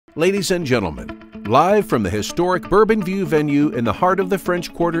Ladies and gentlemen, live from the historic Bourbon View venue in the heart of the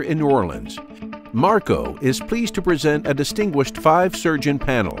French Quarter in New Orleans, Marco is pleased to present a distinguished 5-surgeon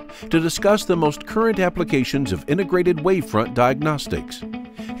panel to discuss the most current applications of integrated wavefront diagnostics.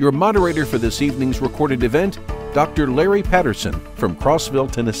 Your moderator for this evening's recorded event, Dr. Larry Patterson from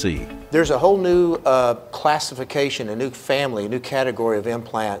Crossville, Tennessee. There's a whole new classification, a new family, a new category of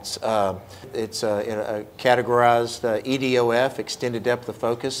implants. It's categorized EDOF, extended depth of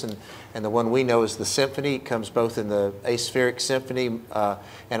focus, and the one we know is the Symphony. It comes both in the aspheric Symphony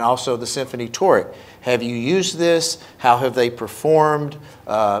and also the Symphony Toric. Have you used this? How have they performed?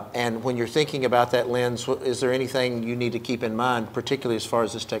 And when you're thinking about that lens, is there anything you need to keep in mind, particularly as far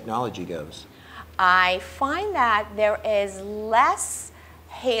as this technology goes? I find that there is less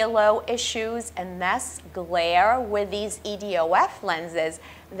halo issues and less glare with these EDOF lenses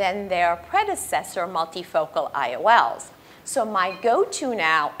than their predecessor multifocal IOLs. So my go-to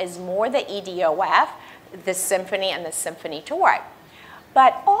now is more the EDOF, the Symphony and the Symphony Toric.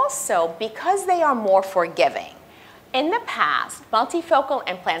 But also, because they are more forgiving, in the past, multifocal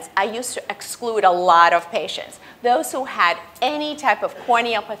implants, I used to exclude a lot of patients. Those who had any type of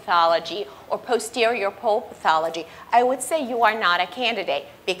corneal pathology or posterior pole pathology, I would say you are not a candidate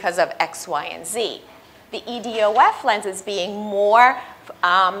because of X, Y, and Z. The EDOF lenses being more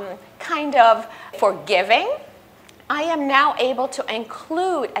kind of forgiving, I am now able to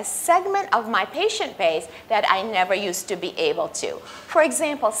include a segment of my patient base that I never used to be able to. For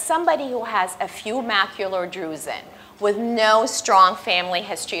example, somebody who has a few macular drusen with no strong family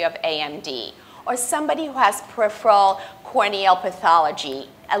history of AMD, or somebody who has peripheral corneal pathology,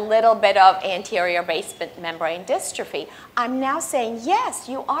 a little bit of anterior basement membrane dystrophy, I'm now saying, yes,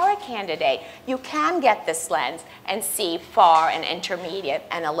 you are a candidate. You can get this lens and see far and intermediate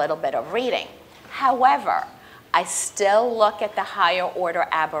and a little bit of reading. However, I still look at the higher order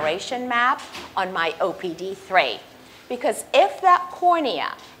aberration map on my OPD3, because if that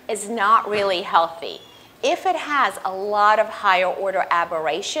cornea is not really healthy, if it has a lot of higher order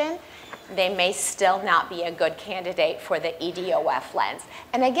aberration, they may still not be a good candidate for the EDOF lens.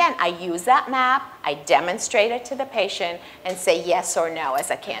 And again, I use that map, I demonstrate it to the patient, and say yes or no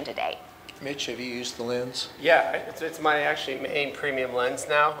as a candidate. Mitch, have you used the lens? Yeah, it's my actually main premium lens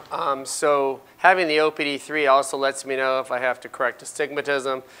now. So having the OPD3 also lets me know if I have to correct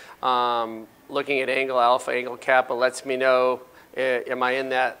astigmatism. Looking at angle alpha, angle kappa lets me know, am I in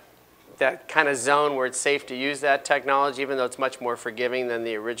that kind of zone where it's safe to use that technology, even though it's much more forgiving than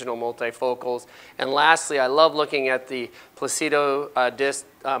the original multifocals. And lastly, I love looking at the Placido disc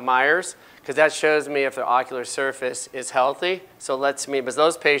Myers, because that shows me if the ocular surface is healthy. So it lets me, because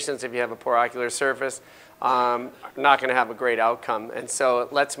those patients, if you have a poor ocular surface, are not going to have a great outcome. And so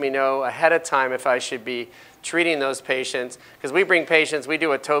it lets me know ahead of time if I should be treating those patients. Because we bring patients, we do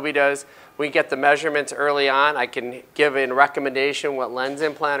what TOBY does. We get the measurements early on. I can give a recommendation what lens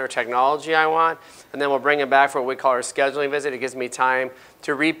implant or technology I want, and then we'll bring them back for what we call our scheduling visit. It gives me time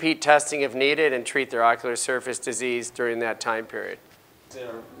to repeat testing if needed and treat their ocular surface disease during that time period.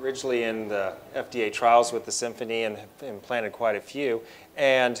 Originally in the FDA trials with the Symphony and have implanted quite a few,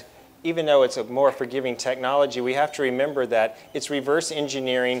 and even though it's a more forgiving technology, we have to remember that it's reverse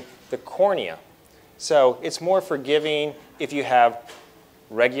engineering the cornea. So it's more forgiving if you have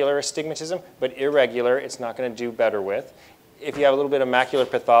regular astigmatism, but irregular, it's not going to do better with. If you have a little bit of macular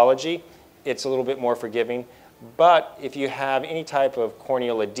pathology, it's a little bit more forgiving. But if you have any type of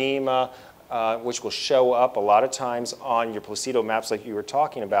corneal edema, which will show up a lot of times on your Placido maps like you were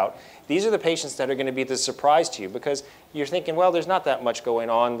talking about, these are the patients that are going to be the surprise to you, because you're thinking, well, there's not that much going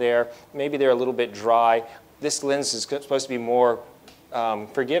on there. Maybe they're a little bit dry. This lens is supposed to be more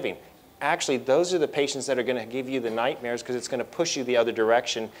forgiving. Actually, those are the patients that are going to give you the nightmares, because it's going to push you the other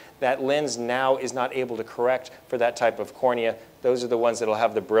direction. That lens now is not able to correct for that type of cornea. Those are the ones that will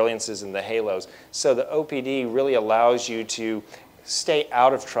have the brilliances and the halos. So the OPD really allows you to stay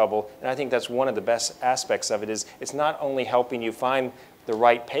out of trouble, and I think that's one of the best aspects of it. Is it's not only helping you find the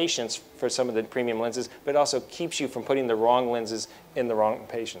right patients for some of the premium lenses, but also keeps you from putting the wrong lenses in the wrong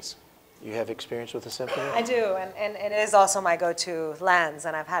patients. You have experience with the Symphony? I do, and it is also my go-to lens,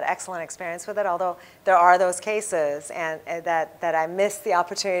 and I've had excellent experience with it, although there are those cases that I miss the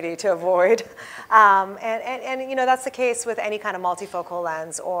opportunity to avoid. And you know, that's the case with any kind of multifocal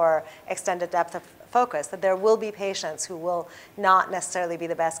lens or extended depth of focus, that there will be patients who will not necessarily be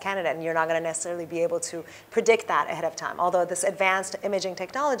the best candidate, and you're not going to necessarily be able to predict that ahead of time. Although this advanced imaging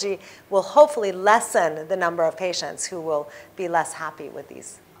technology will hopefully lessen the number of patients who will be less happy with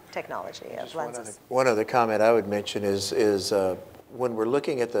these technology of lenses. One other comment I would mention is when we're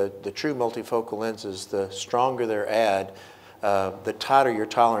looking at the true multifocal lenses, the stronger their ad, the tighter your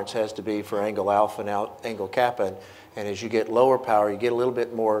tolerance has to be for angle alpha and angle kappa. And as you get lower power, you get a little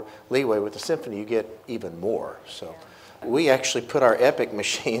bit more leeway. With the Symphony, you get even more. So we actually put our Epic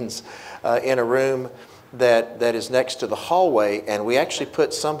machines in a room that is next to the hallway, and we actually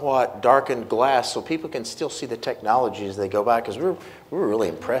put somewhat darkened glass so people can still see the technology as they go by, because we're really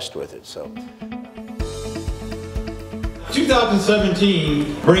impressed with it. So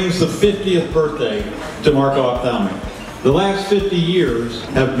 2017 brings the 50th birthday to Marco Ophthalmic. The last 50 years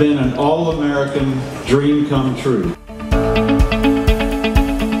have been an all-American dream come true.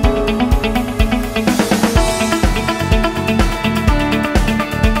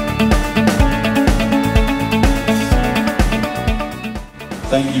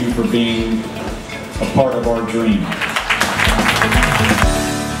 Thank you for being a part of our dream.